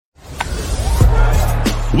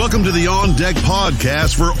Welcome to the On Deck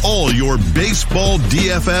podcast for all your baseball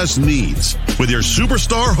DFS needs with your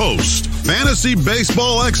superstar host, fantasy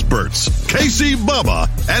baseball experts, Casey, Bubba,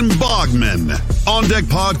 and Bogman. On Deck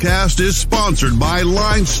podcast is sponsored by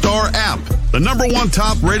Line Star app, the #1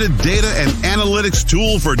 top-rated data and analytics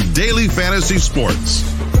tool for daily fantasy sports.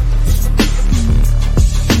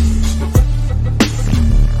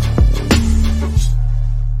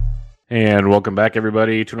 And welcome back,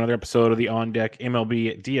 everybody, to another episode of the On Deck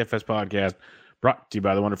MLB DFS podcast, brought to you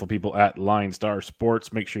by the wonderful people at Line Star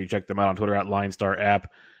Sports. Make sure you check them out on Twitter at Line Star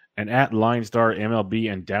App and at Line Star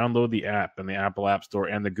MLB, and download the app in the Apple App Store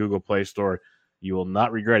and the Google Play Store. You will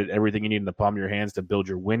not regret it. Everything you need in the palm of your hands to build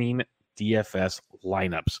your winning DFS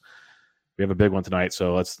lineups. We have a big one tonight,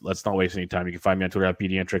 so let's not waste any time. You can find me on Twitter at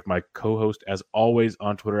BDNtrick, my co-host, as always,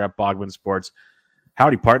 on Twitter at Bogman Sports.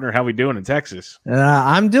 Howdy, partner. How we doing in Texas?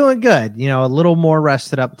 I'm doing good. A little more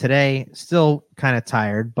rested up today. Still kind of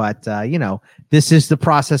tired, but, this is the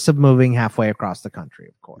process of moving halfway across the country,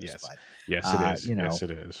 of course. Yes, but, yes, it is. Yes, it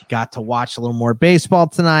is. Got to watch a little more baseball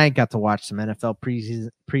tonight. Got to watch some NFL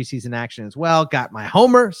preseason action as well. Got my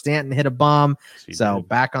homer. Stanton hit a bomb. So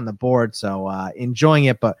back on the board. So enjoying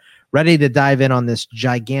it, but ready to dive in on this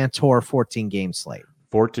gigantor 14-game slate.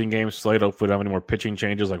 14-game slate. Hopefully, don't have any more pitching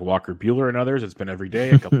changes like Walker Buehler and others. It's been every day.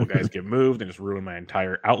 A couple of guys get moved and just ruin my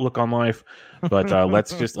entire outlook on life. But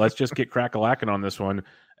let's just get crack-a-lacking on this one.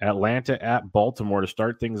 Atlanta at Baltimore to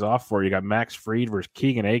start things off for you. Got Max Fried versus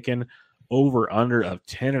Keegan Akin. Over/under of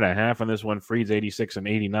 10.5 on this one. Fried's 86 and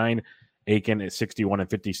 89. Akin is 61 and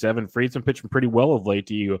 57. Fried's been pitching pretty well of late.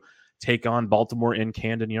 Do you take on Baltimore in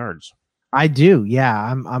Camden Yards? I do.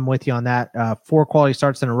 Yeah, I'm with you on that. 4 quality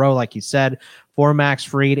starts in a row, like you said. For Max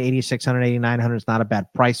Fried, 8,600, 8,900 is not a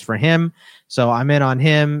bad price for him. So I'm in on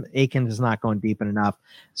him. Akin is not going deep enough.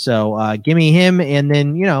 So give me him. And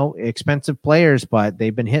then, expensive players, but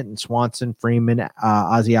they've been hitting Swanson, Freeman,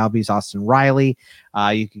 Ozzie Albies, Austin Riley.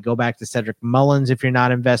 You could go back to Cedric Mullins if you're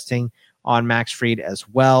not investing on Max Fried as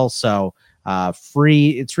well. So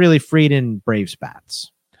it's really Fried and Braves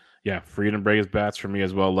bats. Yeah, Fried and Braves bats for me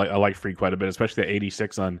as well. I like Fried quite a bit, especially the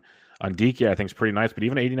 86 on DK. I think is pretty nice. But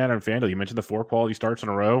even 89 on FanDuel, you mentioned the 4 quality starts in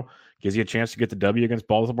a row. Gives you a chance to get the W against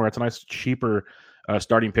Baltimore. That's a nice, cheaper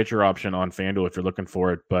starting pitcher option on FanDuel if you're looking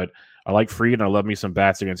for it. But I like Fried, and I love me some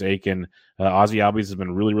bats against Akin. Ozzie Albies has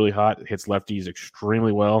been really, really hot. Hits lefties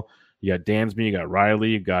extremely well. You got Dansby, you got Riley,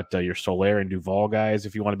 you got your Soler and Duvall guys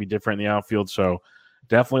if you want to be different in the outfield. So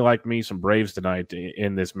definitely like me some Braves tonight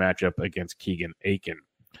in this matchup against Keegan Akin.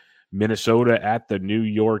 Minnesota at the New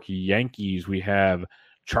York Yankees. We have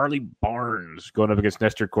Charlie Barnes going up against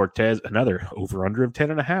Nestor Cortez, another over-under of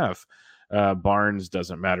 10.5. Barnes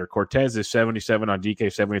doesn't matter. Cortez is 77 on DK,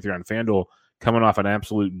 73 on FanDuel, coming off an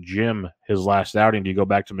absolute gem his last outing. Do you go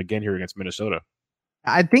back to him again here against Minnesota?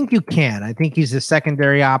 I think you can. I think he's a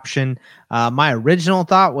secondary option. My original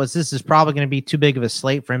thought was this is probably going to be too big of a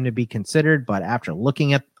slate for him to be considered, but after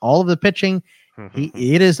looking at all of the pitching,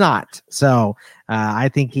 it is not. So I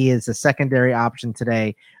think he is a secondary option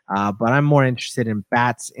today, but I'm more interested in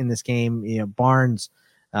bats in this game. Barnes,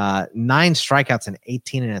 9 strikeouts in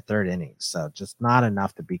 18 and a third innings, so just not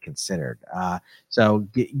enough to be considered. So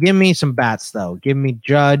give me some bats, though. Give me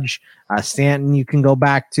Judge. Stanton you can go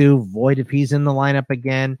back to. Voit if he's in the lineup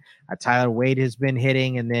again. Tyler Wade has been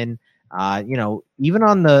hitting, and then even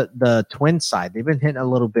on the Twins side, they've been hitting a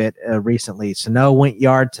little bit recently. Sano went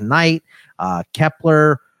yard tonight.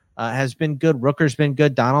 Kepler has been good. Rooker's been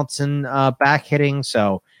good. Donaldson back hitting.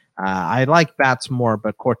 So I like bats more,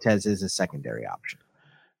 but Cortez is a secondary option.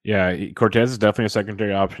 Yeah, Cortez is definitely a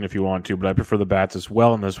secondary option if you want to, but I prefer the bats as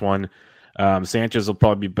well in this one. Sanchez will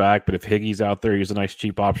probably be back, but if Higgy's out there, he's a nice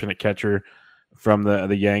cheap option at catcher from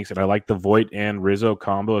the Yanks. And I like the Voit and Rizzo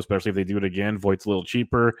combo, especially if they do it again. Voigt's a little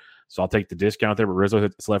cheaper, so I'll take the discount there, but Rizzo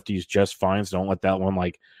hits lefties just fine, so don't let that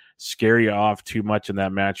one scare you off too much in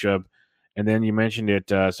that matchup. And then you mentioned it,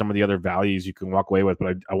 some of the other values you can walk away with,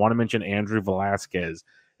 but I want to mention Andrew Velasquez.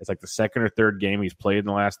 It's like the second or third game he's played in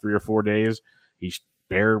the last 3 or 4 days. He's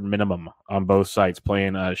bare minimum on both sides,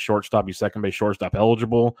 playing shortstop. He's second base shortstop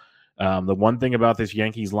eligible. The one thing about this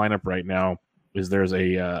Yankees lineup right now is there's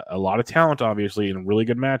a lot of talent, obviously, and a really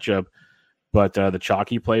good matchup, but the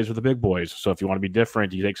chalky plays with the big boys. So if you want to be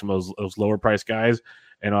different, you take some of those lower price guys.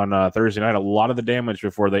 And on Thursday night, a lot of the damage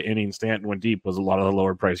before the inning Stanton went deep was a lot of the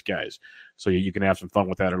lower price guys. So you can have some fun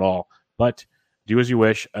with that at all. But do as you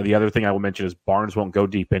wish. The other thing I will mention is Barnes won't go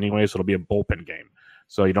deep anyway, so it'll be a bullpen game.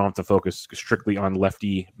 So you don't have to focus strictly on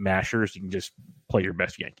lefty mashers. You can just play your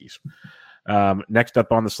best Yankees. Next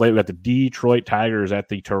up on the slate, we got the Detroit Tigers at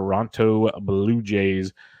the Toronto Blue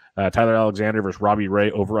Jays. Tyler Alexander versus Robbie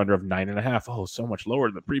Ray, over under of 9.5. Oh, so much lower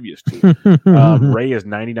than the previous two. Ray is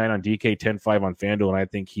 99 on DK, 10.5 on FanDuel, and I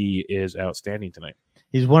think he is outstanding tonight.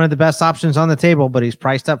 He's one of the best options on the table, but he's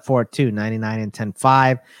priced up for it too, 99 and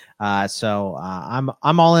 10.5. So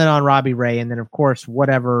I'm all in on Robbie Ray, and then of course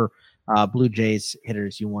whatever Blue Jays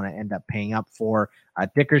hitters you want to end up paying up for.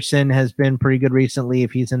 Dickerson has been pretty good recently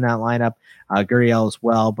if he's in that lineup. Gurriel as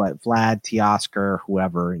well, but Vlad, Teoscar,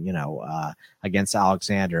 whoever, against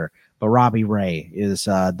Alexander. But Robbie Ray is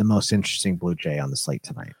the most interesting Blue Jay on the slate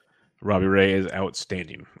tonight. Robbie Ray is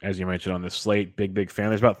outstanding, as you mentioned on this slate. Big fan.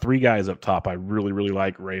 There's about 3 guys up top I really, really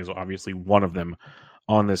like. Ray is obviously one of them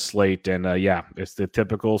on this slate. And it's the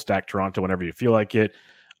typical stack Toronto whenever you feel like it.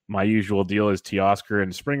 My usual deal is Teoscar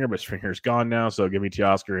and Springer, but Springer's gone now, so give me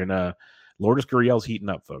Teoscar and Lourdes Gurriel's heating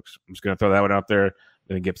up, folks. I'm just going to throw that one out there,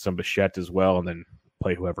 then get some Bichette as well, and then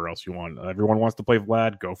play whoever else you want. Everyone wants to play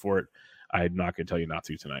Vlad, go for it. I'm not going to tell you not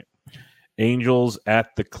to tonight. Angels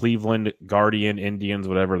at the Cleveland Guardian Indians,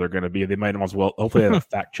 whatever they're going to be. They might as well. Hopefully, they have a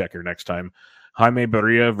fact checker next time. Jaime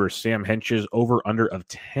Barria versus Sam Hentges, over under of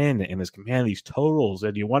 10 in this command. These totals,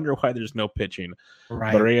 and you wonder why there's no pitching.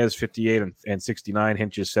 Right. Barria is 58 and 69,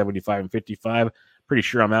 Hentges 75 and 55. Pretty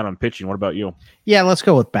sure I'm out on pitching. What about you? Yeah, let's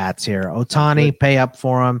go with bats here. Ohtani, pay up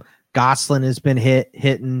for him. Goslin has been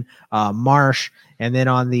hitting Marsh. And then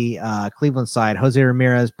on the Cleveland side, Jose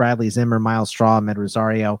Ramirez, Bradley Zimmer, Miles Straw, Med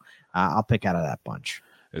Rosario. I'll pick out of that bunch.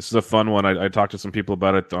 This is a fun one. I talked to some people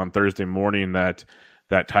about it on Thursday morning, that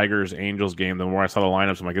Tigers-Angels game. The more I saw the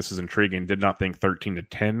lineups, I'm like, this is intriguing. Did not think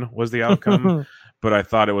 13-10 was the outcome, but I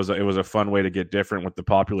thought it was a fun way to get different with the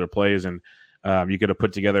popular plays. And you could have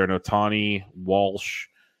put together an Ohtani, Walsh,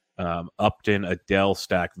 Upton, Adele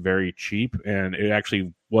stack very cheap, and it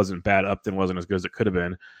actually wasn't bad. Upton wasn't as good as it could have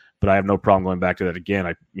been, but I have no problem going back to that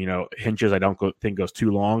again. Hentges I don't think goes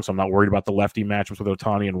too long, so I'm not worried about the lefty matchups with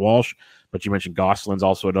Ohtani and Walsh. But you mentioned Goslin's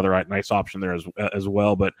also another nice option there as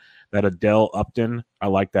well. But that Adele, Upton, I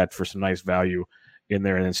like that for some nice value in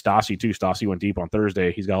there. And then Stassi too. Stassi went deep on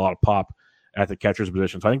Thursday. He's got a lot of pop at the catcher's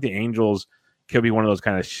position. So I think the Angels could be one of those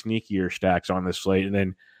kind of sneakier stacks on this slate. And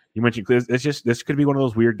then you mentioned this could be one of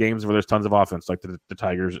those weird games where there's tons of offense, like the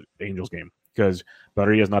Tigers-Angels game, because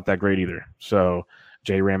Barria is not that great either. So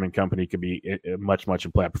J-Ram and company could be much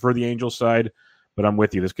in play. I prefer the Angels side, but I'm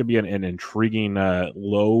with you. This could be an intriguing,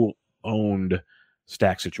 low-owned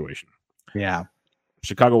stack situation. Yeah.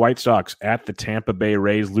 Chicago White Sox at the Tampa Bay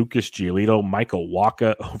Rays. Lucas Giolito, Michael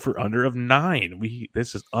Wacha, over under of 9.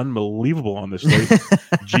 This is unbelievable on this slate.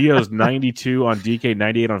 Gio's 92 on DK,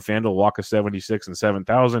 98 on FanDuel, Wacha 76 and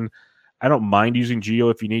 7,000. I don't mind using Gio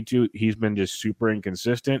if you need to. He's been just super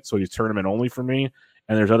inconsistent, so he's tournament only for me.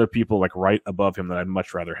 And there's other people like right above him that I'd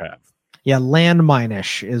much rather have. Yeah,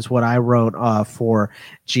 landmine-ish is what I wrote for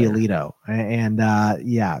Giolito.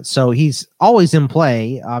 And so he's always in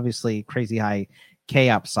play, obviously crazy high K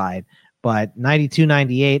upside, but 92,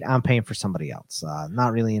 98, I'm paying for somebody else.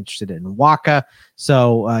 Not really interested in Wacha.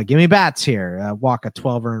 So give me bats here. Wacha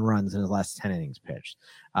 12 earned runs in his last 10 innings pitched.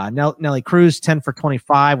 Nelly Cruz 10 for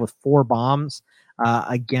 25 with 4 bombs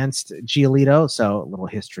against Giolito. So a little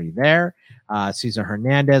history there. Cesar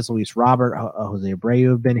Hernandez, Luis Robert, Jose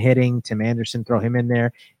Abreu have been hitting. Tim Anderson, throw him in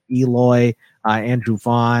there. Eloy, Andrew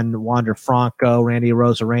Vaughn, Wander Franco, Randy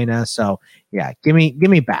Arozarena. So yeah, give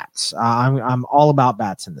me bats. I'm all about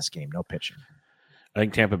bats in this game. No pitching. I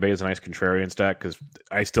think Tampa Bay is a nice contrarian stack because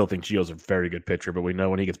I still think Gio's a very good pitcher, but we know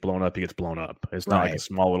when he gets blown up, he gets blown up. It's not like a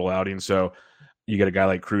small little outing. So you get a guy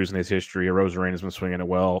like Cruz in his history. Arozarena's been swinging it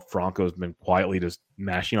well. Franco's been quietly just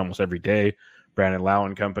mashing almost every day. Brandon Lau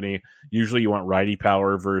and company. Usually you want righty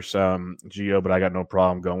power versus Gio, but I got no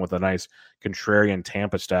problem going with a nice contrarian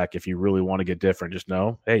Tampa stack. If you really want to get different, just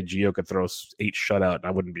know, hey, Gio could throw 8 shutout, and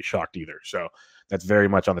I wouldn't be shocked either. So that's very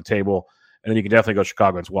much on the table. And then you can definitely go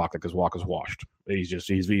Chicago and Wacha because Wacha's washed.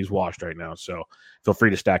 He's washed right now. So feel free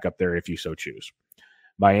to stack up there if you so choose.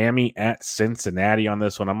 Miami at Cincinnati on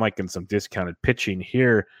this one. I'm liking some discounted pitching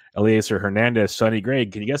here. Eliezer Hernandez, Sonny Gray.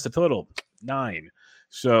 Can you guess the total? 9.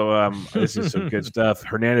 So this is some good stuff.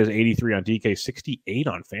 Hernandez 83 on DK, 68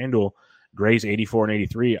 on FanDuel. Gray's 84 and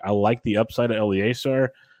 83. I like the upside of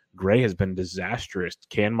Eliezer. Gray has been disastrous.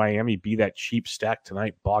 Can Miami be that cheap stack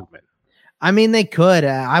tonight, Bogman? I mean, they could.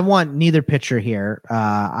 I want neither pitcher here.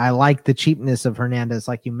 I like the cheapness of Hernandez,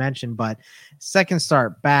 like you mentioned, but second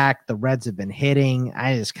start back, the Reds have been hitting.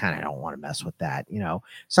 I just kind of don't want to mess with that.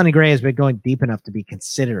 Sonny Gray has been going deep enough to be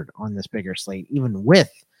considered on this bigger slate, even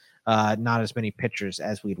with not as many pitchers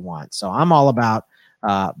as we'd want. So I'm all about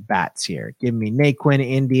bats here. Give me Naquin,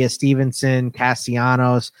 India, Stevenson,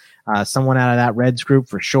 Castellanos, someone out of that Reds group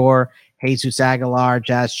for sure. Jesus Aguilar,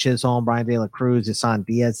 Jazz Chisholm, Brian De La Cruz, Isan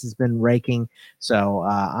Diaz has been raking. So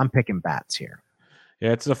I'm picking bats here.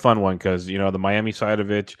 Yeah, it's a fun one because, the Miami side of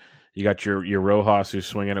it, you got your Rojas who's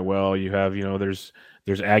swinging it well. You have,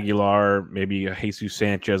 there's Aguilar, maybe a Jesus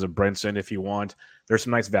Sanchez, a Brinson if you want. There's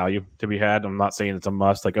some nice value to be had. I'm not saying it's a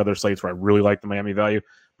must like other slates where I really like the Miami value,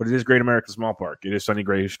 but it is Great American Small Park. It is Sonny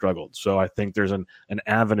Gray who struggled. So I think there's an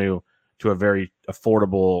avenue to a very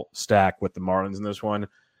affordable stack with the Marlins in this one.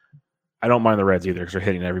 I don't mind the Reds either because they're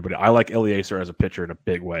hitting everybody. I like Eliezer as a pitcher in a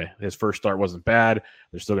big way. His first start wasn't bad.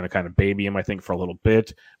 They're still going to kind of baby him, I think, for a little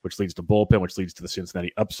bit, which leads to bullpen, which leads to the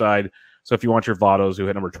Cincinnati upside. So if you want your Vados, who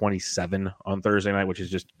hit number 27 on Thursday night, which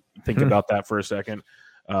is just think about that for a second.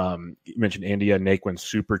 You mentioned India. Naquin,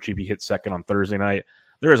 super cheap. He hit second on Thursday night.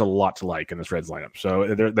 There is a lot to like in this Reds lineup.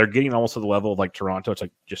 So they're getting almost to the level of like Toronto. It's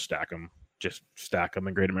like just stack them. Just stack them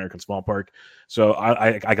in Great American Small Park. So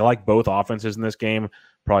I like both offenses in this game,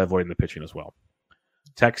 probably avoiding the pitching as well.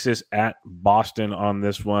 Texas at Boston on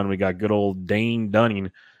this one. We got good old Dane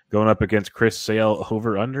Dunning going up against Chris Sale,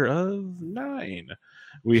 over under of 9.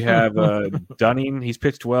 We have Dunning. He's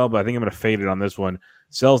pitched well, but I think I'm going to fade it on this one.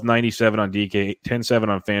 Sale's 97 on DK, 10-7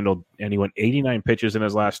 on FanDuel, and he went 89 pitches in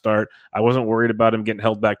his last start. I wasn't worried about him getting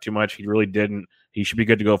held back too much. He really didn't. He should be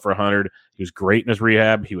good to go for 100. He was great in his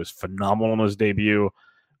rehab. He was phenomenal in his debut.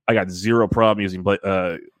 I got zero problem using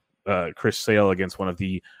Chris Sale against one of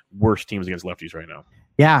the worst teams against lefties right now.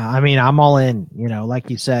 Yeah, I mean, I'm all in. Like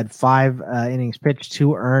you said, 5 innings pitched,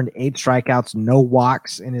 2 earned, 8 strikeouts, no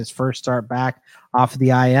walks in his first start back off of the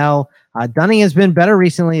IL. Dunning has been better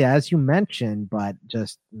recently, as you mentioned, but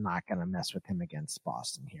just not going to mess with him against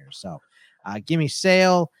Boston here. So give me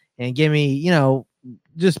Sale and give me,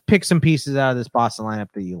 just pick some pieces out of this Boston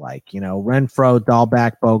lineup that you like. Renfroe,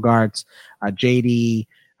 Dahlbeck, Bogarts, JD,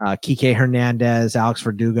 Kike Hernandez, Alex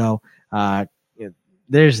Verdugo.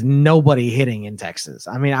 There's nobody hitting in Texas.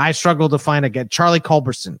 I mean, I struggle to find Charlie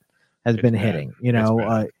Culberson has been hitting.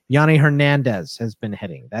 Yanni Hernandez has been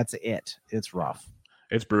hitting. That's it. It's rough.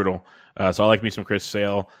 It's brutal. So I like me some Chris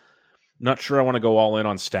Sale. Not sure I want to go all in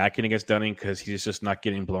on stacking against Dunning because he's just not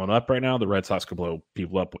getting blown up right now. The Red Sox could blow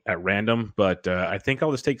people up at random, but I think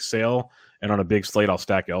I'll just take Sale, and on a big slate I'll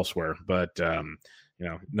stack elsewhere. But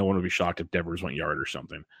no one would be shocked if Devers went yard or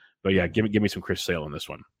something. But yeah, give me some Chris Sale in this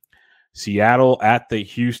one. Seattle at the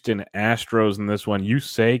Houston Astros in this one.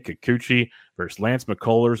 Yusei Kikuchi versus Lance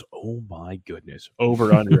McCullers. Oh my goodness.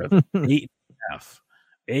 Over under 8.5.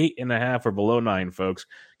 8.5 or below 9, folks.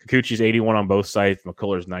 Kikuchi's 81 on both sides.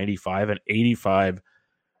 McCullers 95 and 85.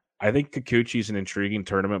 I think Kikuchi's an intriguing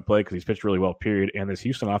tournament play because he's pitched really well, period. And this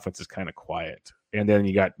Houston offense is kind of quiet. And then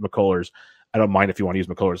you got McCullers. I don't mind if you want to use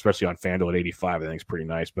McCullers, especially on FanDuel at 85. I think it's pretty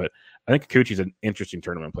nice. But I think Kikuchi's an interesting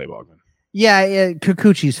tournament play, Bogman. Yeah,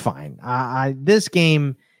 Kikuchi's fine. This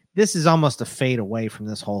game, this is almost a fade away from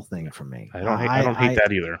this whole thing for me. I don't hate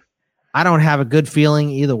that either. I don't have a good feeling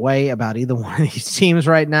either way about either one of these teams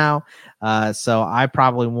right now. So I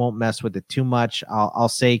probably won't mess with it too much. I'll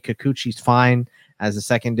say Kikuchi's fine as a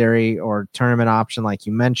secondary or tournament option, like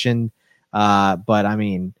you mentioned. But I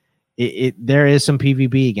mean, there is some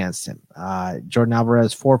PVB against him. Jordan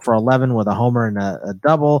Alvarez 4 for 11 with a homer and a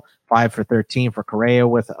double, 5 for 13 for Correa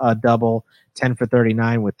with a double, 10 for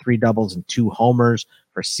 39 with 3 doubles and 2 homers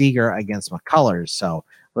for Seager against McCullers. So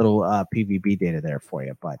little PVB data there for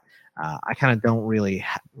you. But I kind of don't really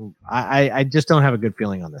I just don't have a good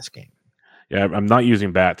feeling on this game. Yeah, I'm not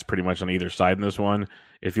using bats pretty much on either side in this one.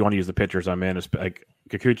 If you want to use the pitchers I'm in, it's like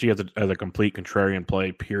Kikuchi as a complete contrarian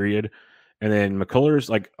play, period. And then McCullers,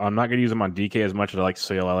 like, I'm not going to use him on DK as much as I like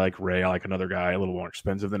Sale. I like Ray. I like another guy a little more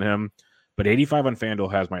expensive than him. But 85 on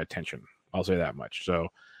FanDuel has my attention. I'll say that much. So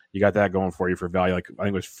you got that going for you for value. Like, I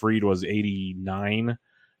think it was Fried was 89.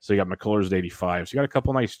 So you got McCullers at 85. So you got a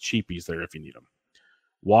couple nice cheapies there if you need them.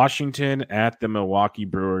 Washington at the Milwaukee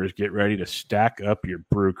Brewers. Get ready to stack up your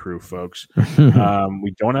brew crew, folks.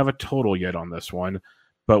 We don't have a total yet on this one,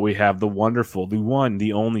 but we have the wonderful, the one,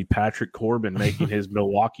 the only Patrick Corbin making his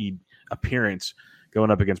Milwaukee appearance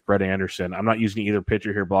going up against Brett Anderson. I'm not using either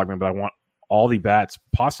pitcher here, Bogman, but I want all the bats,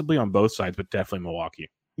 possibly on both sides, but definitely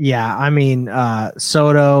Milwaukee. Yeah, I mean,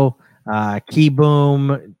 Soto,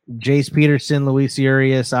 Keyboom, Jace Peterson, Luis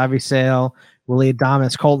Urias, Avi Sale, Willie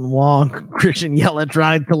Adames, Colton Wong, Christian Yelich,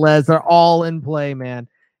 Ronnie Tellez, they're all in play, man.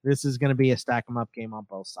 This is going to be a stack 'em up game on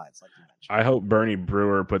both sides, like you mentioned. I hope Bernie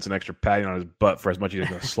Brewer puts an extra padding on his butt for as much as he's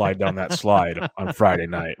going to slide down that slide on Friday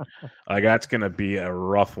night. Like, that's going to be a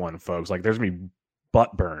rough one, folks. Like, there's going to be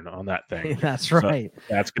butt burn on that thing. That's right. So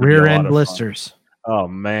that's going to rear be end blisters. Fun. Oh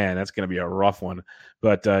man, that's going to be a rough one.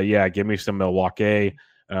 But yeah, give me some Milwaukee.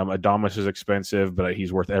 Adames is expensive, but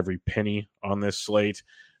he's worth every penny on this slate.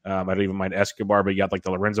 I don't even mind Escobar, but you got like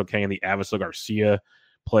the Lorenzo Kane and the Avisel Garcia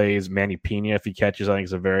plays. Manny Pena, if he catches, I think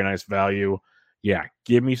is a very nice value. Yeah,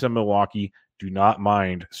 give me some Milwaukee. Do not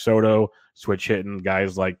mind Soto, switch hitting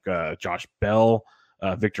guys like Josh Bell.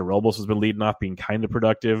 Victor Robles has been leading off, being kind of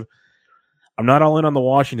productive. I'm not all in on the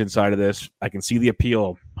Washington side of this. I can see the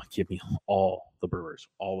appeal. Give me all the Brewers,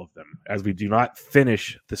 all of them, as we do not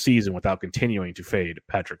finish the season without continuing to fade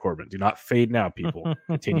Patrick Corbin. Do not fade now, people.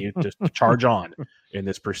 Continue to charge on in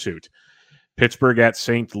this pursuit. Pittsburgh at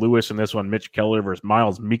St. Louis in this one. Mitch Keller versus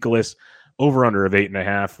Miles Mikolas. Over under of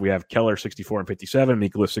 8.5. We have Keller 64 and 57,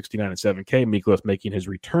 Mikolas 69 and 7K. Mikolas making his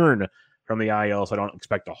return from the IL, so I don't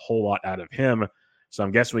expect a whole lot out of him. So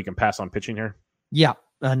I'm guessing we can pass on pitching here. Yeah,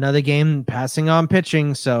 another game passing on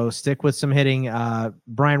pitching. So stick with some hitting.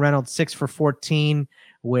 Brian Reynolds 6 for 14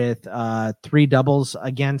 with 3 doubles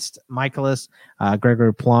against Mikolas.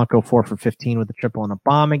 Gregory Polanco 4 for 15 with a triple and a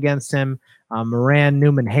bomb against him. Moran,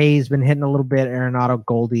 Newman, Hayes been hitting a little bit. Arenado,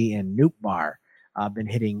 Goldie, and Nootbaar been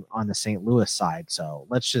hitting on the St. Louis side. So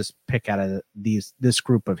let's just pick out of this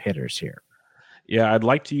group of hitters here. Yeah, I'd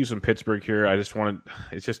like to use some Pittsburgh here.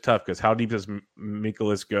 It's just tough because how deep does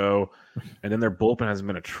Mikolas go? And then their bullpen hasn't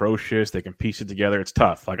been atrocious. They can piece it together. It's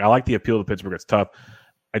tough. Like, I like the appeal to Pittsburgh. It's tough.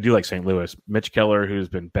 I do like St. Louis. Mitch Keller, who's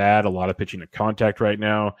been bad, a lot of pitching to contact right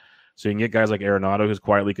now. So you can get guys like Arenado, who's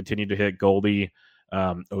quietly continued to hit. Goldie,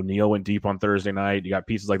 O'Neill went deep on Thursday night. You got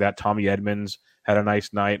pieces like that. Tommy Edmonds had a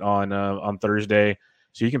nice night on Thursday.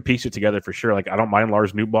 So you can piece it together for sure. Like, I don't mind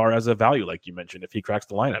Lars Nootbaar as a value, like you mentioned, if he cracks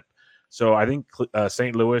the lineup. So I think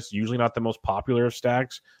St. Louis, usually not the most popular of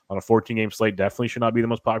stacks on a 14-game slate, definitely should not be the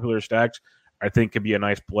most popular of stacks. I think could be a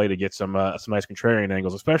nice play to get some nice contrarian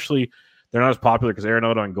angles, especially they're not as popular because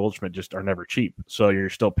Arenado and Goldschmidt just are never cheap. So you're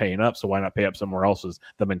still paying up, so why not pay up somewhere else is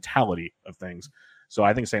the mentality of things. So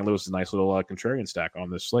I think St. Louis is a nice little contrarian stack on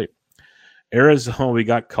this slate. Arizona, we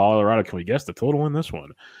got Colorado. Can we guess the total in this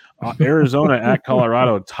one? Arizona at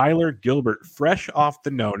Colorado. Tyler Gilbert, fresh off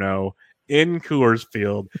the no-no, in Coors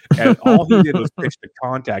Field, and all he did was pitch to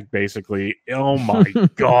contact, basically. Oh, my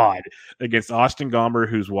God. Against Austin Gomber,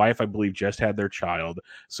 whose wife, I believe, just had their child.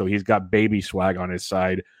 So he's got baby swag on his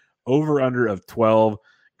side. Over-under of 12.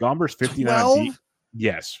 Gomber's 59 on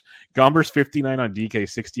Yes. Gomber's 59 on DK,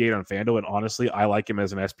 68 on FanDuel, and honestly, I like him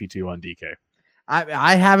as an SP2 on DK.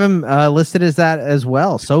 I have him listed as that as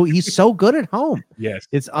well. So he's so good at home. Yes.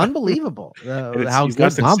 It's unbelievable how good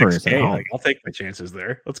Gomber is at home. Like, I'll take my chances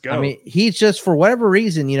there. Let's go. I mean, he's just, for whatever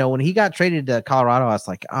reason, when he got traded to Colorado, I was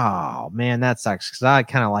like, oh, man, that sucks, because I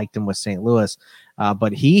kind of liked him with St. Louis.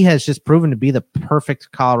 But he has just proven to be the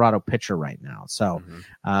perfect Colorado pitcher right now. So,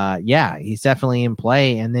 yeah, he's definitely in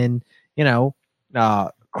play. And then,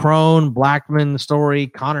 Crone, Blackman, Story,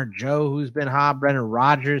 Connor Joe, who's been hot, Brendan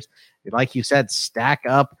Rodgers. Like you said, stack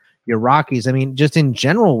up your Rockies. I mean, just in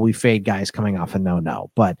general, we fade guys coming off a no-no.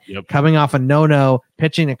 But coming off a no-no,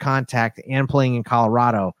 pitching a contact, and playing in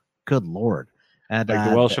Colorado, good Lord. And, like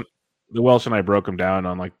the Welsh and I broke them down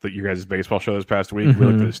on like your guys' baseball show this past week. We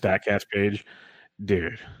looked at the StatCast page.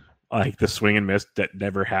 Dude, like the swing and miss that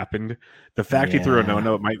never happened. The fact he threw a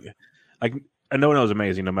no-no, it might like a no-no is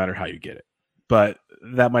amazing no matter how you get it. But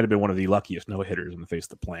that might have been one of the luckiest no-hitters on the face of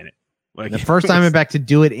the planet. Like, the first time back to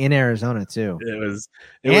do it in Arizona too. It was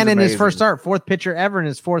in amazing. His first start, fourth pitcher ever in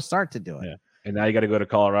his fourth start to do it. Yeah. And now you got to go to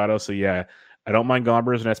Colorado. So yeah, I don't mind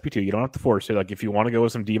Gomber as an SP2. You don't have to force it. Like if you want to go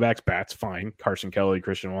with some D-backs bats, fine. Carson Kelly,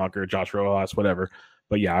 Christian Walker, Josh Rojas, whatever.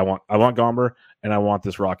 But yeah, I want Gomber, and I want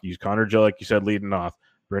this Rockies. Connor Joe, like you said, leading off.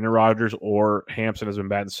 Brendan Rodgers or Hampson has been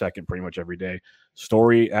batting second pretty much every day.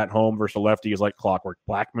 Story at home versus a lefty is like clockwork.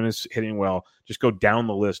 Blackman is hitting well. Just go down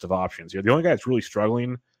the list of options. The only guy that's really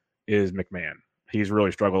struggling is McMahon. He's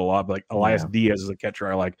really struggled a lot. But like Elias Diaz is a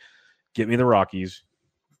catcher. I like, get me the Rockies,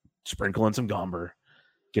 sprinkle in some Gomber,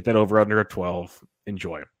 get that over under a 12.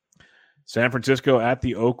 Enjoy. San Francisco at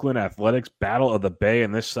the Oakland Athletics, Battle of the Bay,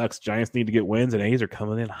 and this sucks. Giants need to get wins, and A's are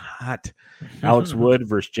coming in hot. Alex Wood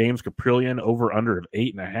versus James Caprillion, over under of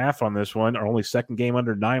 8.5 on this one. Our only second game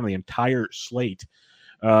under 9 on the entire slate.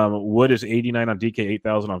 Wood is 89 on DK,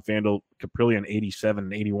 8,000 on FanDuel. Caprillion 87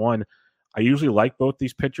 and 81. I usually like both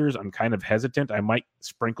these pitchers. I'm kind of hesitant. I might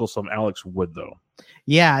sprinkle some Alex Wood, though.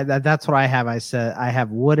 Yeah, that's what I have. I said I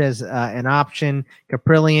have Wood as an option.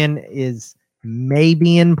 Caprillion is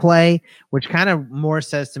maybe in play, which kind of more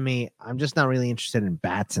says to me, I'm just not really interested in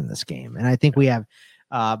bats in this game. And I think we have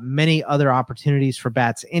many other opportunities for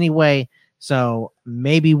bats anyway. So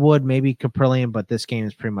maybe Wood, maybe Caprillion, but this game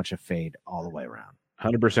is pretty much a fade all the way around.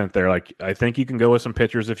 100% there. Like, I think you can go with some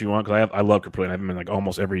pitchers if you want, because I love Caprillion. I have him in like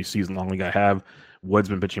almost every season long league I have. Wood's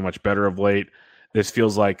been pitching much better of late. This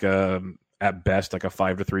feels like at best like a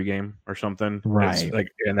 5-3 game or something. Right.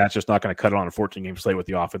 And that's just not going to cut it on a 14-game slate with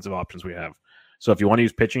the offensive options we have. So if you want to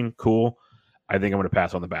use pitching, cool. I think I'm going to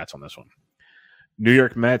pass on the bats on this one. New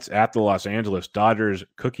York Mets at the Los Angeles Dodgers.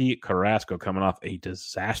 Cookie Carrasco coming off a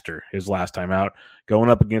disaster his last time out, going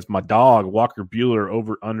up against my dog Walker Buehler,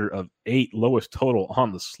 over under of 8, lowest total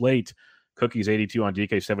on the slate. Cookie's 82 on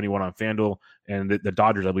DK, 71 on FanDuel, and the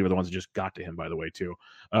Dodgers, I believe, are the ones that just got to him, by the way, too.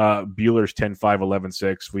 Buehler's 10-5,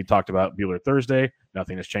 11-6. We talked about Buehler Thursday.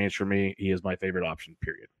 Nothing has changed for me. He is my favorite option,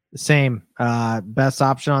 period. Same. Best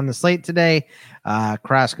option on the slate today.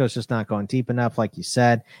 Carrasco's just not going deep enough, like you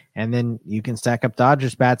said. And then you can stack up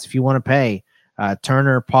Dodgers bats if you want to pay.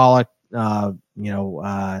 Turner, Pollock,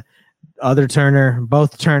 other Turner,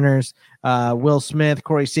 both Turners, Will Smith,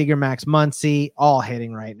 Corey Seager, Max Muncy, all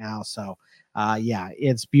hitting right now. So,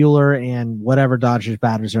 it's Buehler and whatever Dodgers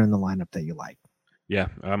batters are in the lineup that you like. Yeah,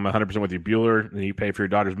 I'm 100% with you. Buehler, and you pay for your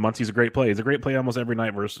Dodgers. Muncy's a great play. He's a great play almost every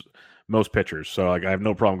night versus most pitchers. So, I have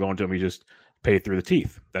no problem going to him. You just pay through the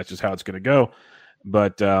teeth. That's just how it's going to go.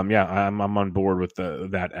 But, I'm on board with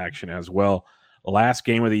that action as well. Last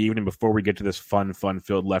game of the evening before we get to this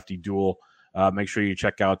fun-filled lefty duel. Make sure you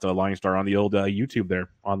check out Line Star on the old YouTube there,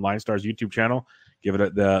 on Line Star's YouTube channel. Give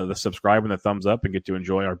it the subscribe and the thumbs up and get to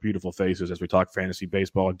enjoy our beautiful faces as we talk fantasy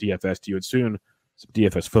baseball and DFS to you, and soon some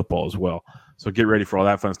DFS football as well. So get ready for all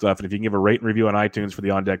that fun stuff. And if you can give a rate and review on iTunes for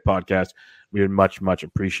the On Deck podcast, we would much, much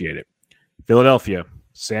appreciate it. Philadelphia,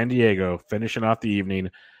 San Diego, finishing off the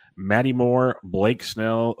evening. Matty Moore, Blake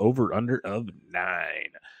Snell, over under of 9.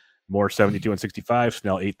 Moore 72 and 65,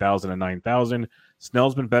 Snell 8,000 and 9,000.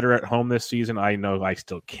 Snell's been better at home this season. I know I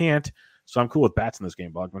still can't, so I'm cool with bats in this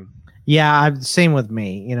game, Bogman. Yeah, same with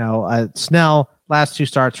me. Snell, last 2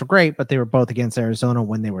 starts were great, but they were both against Arizona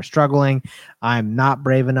when they were struggling. I'm not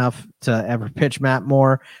brave enough to ever pitch Matt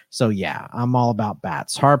Moore, so yeah, I'm all about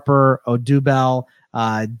bats. Harper, Odubel,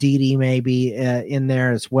 Didi maybe in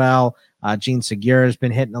there as well. Gene Segura has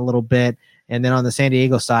been hitting a little bit. And then on the San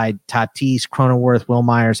Diego side, Tatis, Cronenworth, Will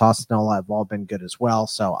Myers, Austin Nola have all been good as well.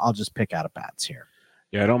 So I'll just pick out of bats here.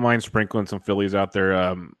 Yeah, I don't mind sprinkling some Phillies out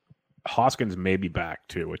there. Hoskins may be back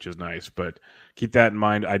too, which is nice. But keep that in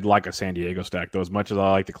mind. I'd like a San Diego stack, though, as much as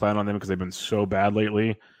I like to clown on them because they've been so bad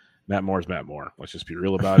lately. Matt Moore's Matt Moore. Let's just be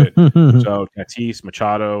real about it. So Tatis,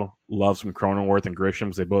 Machado, love some Cronenworth and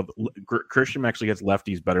Grisham. Grisham actually gets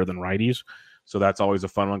lefties better than righties. So that's always a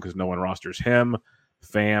fun one because no one rosters him.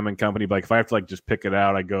 Pham and company, but if I have to just pick it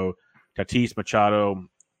out, I go Tatis, Machado,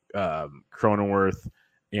 Cronenworth,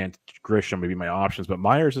 and Grisham may be my options. But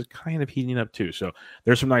Myers is kind of heating up too, so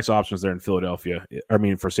there's some nice options there in Philadelphia.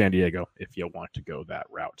 For San Diego, if you want to go that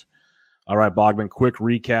route. All right, Bogman, quick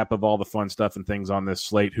recap of all the fun stuff and things on this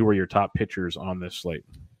slate. Who are your top pitchers on this slate?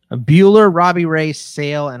 Buehler, Robbie Ray,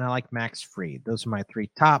 Sale, and I like Max Fried. Those are my 3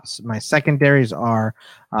 tops. My secondaries are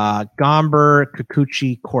Gomber,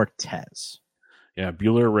 Kikuchi, Cortez. Yeah,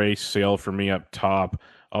 Buehler, Ray, Sale for me up top.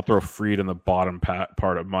 I'll throw Fried in the bottom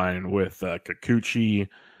part of mine with Kikuchi.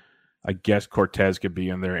 I guess Cortez could be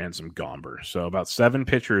in there and some Gomber. So about 7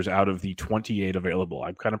 pitchers out of the 28 available.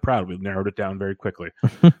 I'm kind of proud. We've narrowed it down very quickly.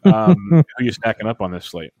 Who are you stacking up on this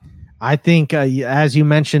slate? I think, as you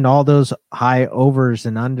mentioned, all those high overs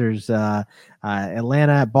and unders,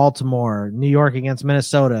 Atlanta at Baltimore, New York against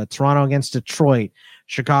Minnesota, Toronto against Detroit,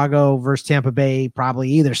 Chicago versus Tampa Bay, probably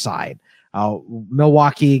either side.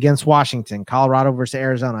 Milwaukee against Washington, Colorado versus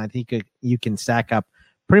Arizona. I think you can stack up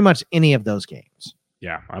pretty much any of those games.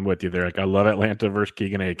 Yeah, I'm with you there. I love Atlanta versus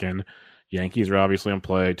Keegan Aiken. Yankees are obviously in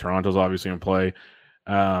play. Toronto's obviously in play.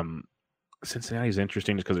 Cincinnati's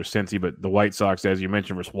interesting just because they're Cincy, but the White Sox, as you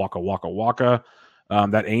mentioned, versus Waka.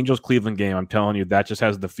 That Angels-Cleveland game, I'm telling you, that just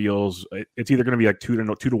has the feels. It's either going to be like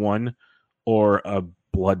 2-1 or a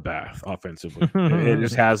bloodbath offensively. It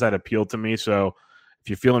just has that appeal to me. So if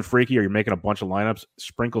you're feeling freaky or you're making a bunch of lineups,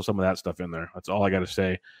 sprinkle some of that stuff in there. That's all I got to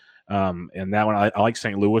say. And that one, I like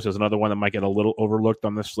St. Louis as another one that might get a little overlooked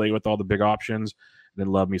on this slate with all the big options. And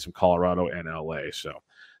then love me some Colorado and LA. So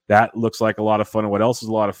that looks like a lot of fun. And what else is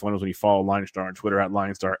a lot of fun is when you follow Line Star on Twitter at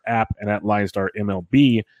Line Star App and at Line Star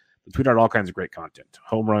MLB. They tweet out all kinds of great content,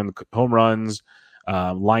 home runs,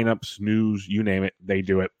 lineups, news, you name it. They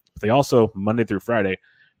do it. But they also, Monday through Friday,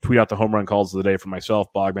 tweet out the home run calls of the day for myself,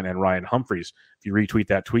 Bogman, and Ryan Humphreys. If you retweet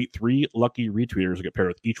that tweet, 3 lucky retweeters will get paired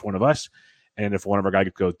with each one of us. And if one of our guys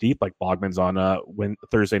goes deep, like Bogman's on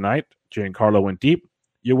Thursday night, Giancarlo went deep,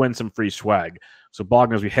 you win some free swag. So,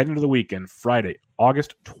 Bogman, as we head into the weekend, Friday,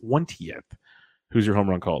 August 20th, who's your home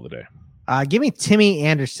run call of the day? Give me Timmy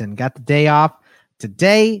Anderson. Got the day off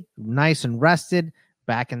today, nice and rested,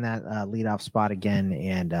 back in that leadoff spot again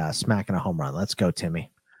and smacking a home run. Let's go,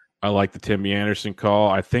 Timmy. I like the Timmy Anderson call.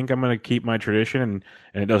 I think I'm going to keep my tradition, and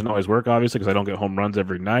it doesn't always work, obviously, because I don't get home runs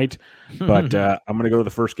every night. But I'm going to go to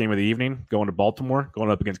the first game of the evening, going to Baltimore,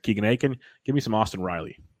 going up against Keegan Aiken. Give me some Austin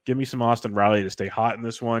Riley. Give me some Austin Riley to stay hot in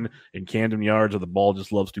this one in Camden Yards, where the ball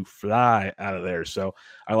just loves to fly out of there. So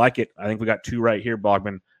I like it. I think we got two right here,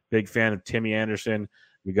 Bogman. Big fan of Timmy Anderson.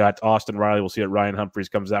 We got Austin Riley. We'll see what Ryan Humphreys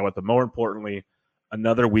comes out with. But more importantly,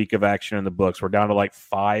 another week of action in the books. We're down to like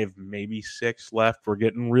 5, maybe 6 left. We're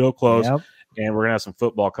getting real close. Yep. And we're going to have some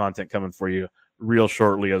football content coming for you real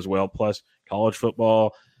shortly as well. Plus college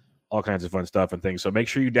football, all kinds of fun stuff and things. So make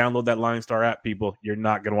sure you download that Line Star app, people. You're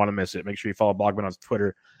not going to want to miss it. Make sure you follow Bogman on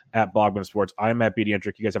Twitter at Bogman Sports. I'm Matt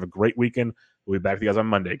Bedientrick. You guys have a great weekend. We'll be back with you guys on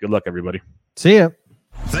Monday. Good luck, everybody. See ya.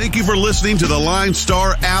 Thank you for listening to the Line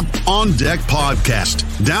Star App On Deck podcast.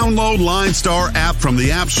 Download Line Star app from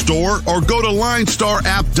the App Store or go to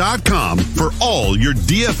linestarapp.com for all your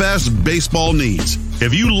DFS baseball needs.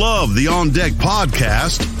 If you love the On Deck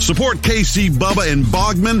podcast, support KC, Bubba, and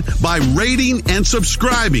Bogman by rating and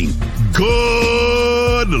subscribing.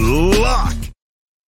 Good luck.